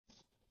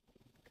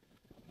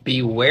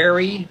Be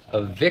wary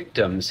of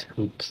victims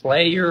who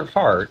play your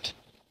heart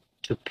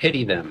to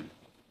pity them.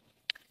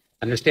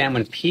 Understand,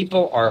 when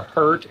people are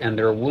hurt and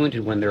they're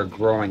wounded when they're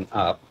growing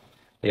up,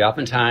 they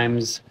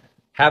oftentimes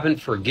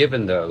haven't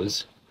forgiven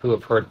those who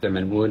have hurt them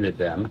and wounded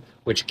them,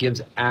 which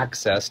gives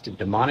access to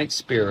demonic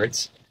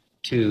spirits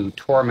to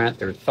torment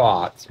their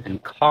thoughts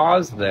and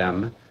cause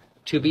them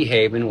to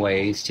behave in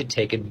ways to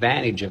take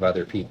advantage of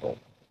other people.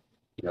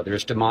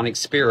 There's demonic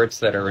spirits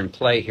that are in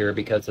play here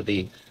because of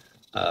the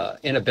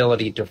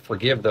inability to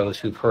forgive those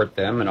who've hurt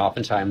them, and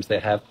oftentimes they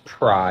have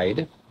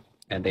pride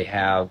and they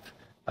have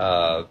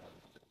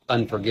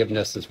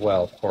unforgiveness as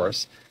well, of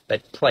course,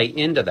 that play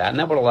into that, and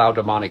that would allow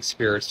demonic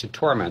spirits to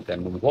torment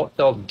them. And what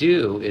they'll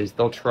do is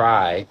they'll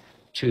try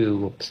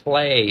to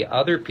play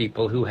other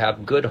people who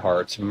have good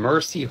hearts,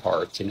 mercy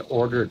hearts, in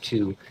order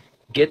to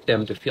get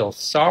them to feel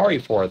sorry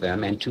for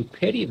them and to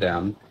pity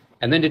them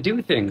and then to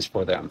do things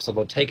for them. So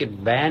they'll take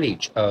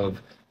advantage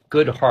of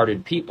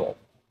good-hearted people.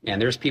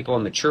 And there's people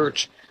in the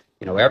church,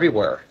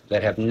 everywhere,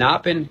 that have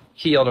not been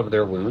healed of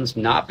their wounds,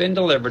 not been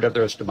delivered of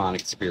those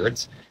demonic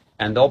spirits,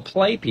 and they'll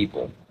play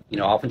people.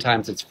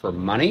 Oftentimes it's for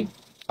money.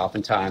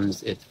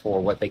 Oftentimes it's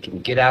for what they can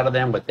get out of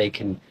them, what they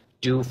can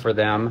do for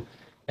them.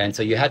 And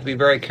so you have to be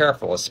very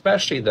careful,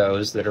 especially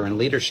those that are in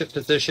leadership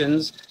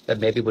positions that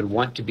maybe would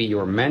want to be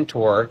your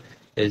mentor,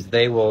 is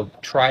they will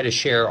try to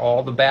share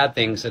all the bad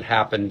things that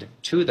happened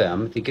to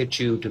them to get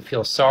you to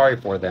feel sorry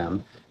for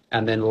them.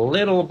 And then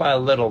little by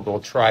little,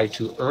 they'll try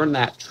to earn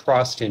that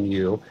trust in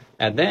you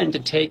and then to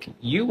take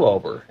you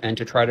over and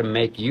to try to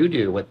make you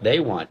do what they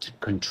want, to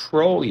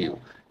control you,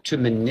 to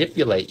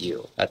manipulate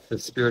you. That's the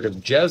spirit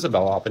of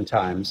Jezebel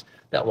oftentimes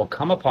that will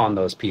come upon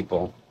those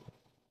people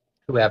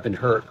who have been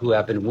hurt, who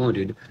have been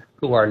wounded,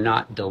 who are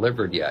not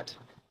delivered yet.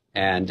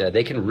 And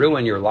they can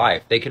ruin your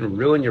life. They can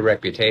ruin your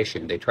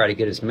reputation. They try to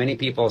get as many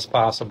people as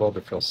possible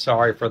to feel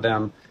sorry for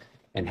them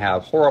and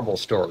have horrible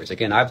stories.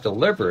 Again, I've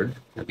delivered,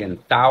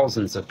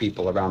 thousands of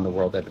people around the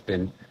world that have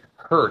been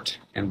hurt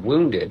and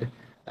wounded,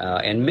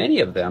 and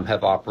many of them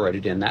have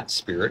operated in that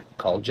spirit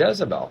called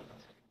Jezebel.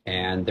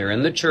 And they're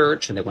in the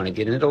church, and they want to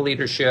get into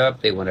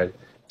leadership. They want to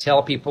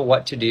tell people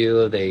what to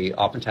do. They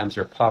oftentimes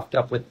are puffed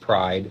up with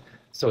pride.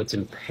 So it's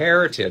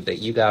imperative that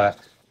you got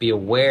to be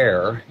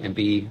aware and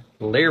be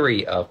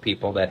leery of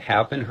people that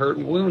have been hurt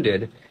and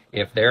wounded.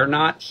 If they're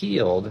not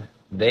healed,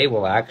 they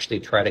will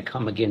actually try to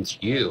come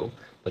against you.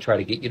 They'll try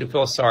to get you to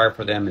feel sorry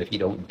for them. And if you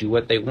don't do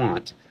what they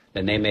want,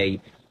 then they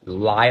may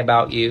lie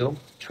about you,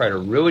 try to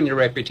ruin your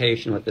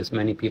reputation with as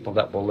many people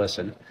that will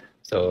listen.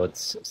 So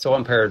it's so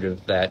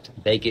imperative that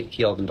they get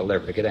healed and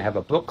delivered. They're going to have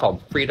a book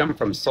called Freedom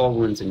from Soul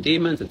Wounds and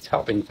Demons. It's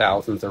helping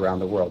thousands around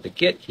the world to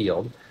get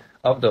healed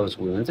of those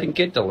wounds and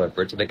get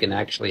delivered so they can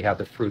actually have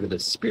the fruit of the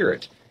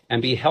Spirit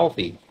and be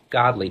healthy,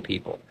 godly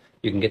people.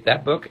 You can get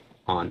that book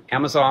on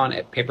Amazon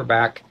at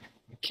paperback,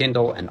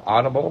 Kindle, and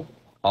Audible.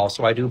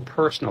 Also, I do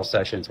personal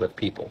sessions with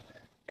people.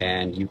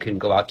 And you can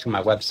go out to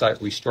my website,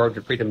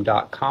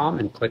 restoredtofreedom.com,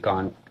 and click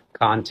on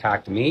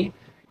Contact Me.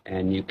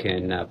 And you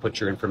can put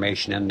your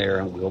information in there,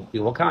 and we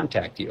will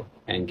contact you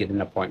and get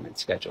an appointment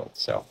scheduled.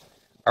 So,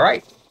 all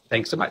right.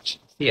 Thanks so much.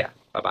 See ya.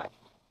 Bye-bye.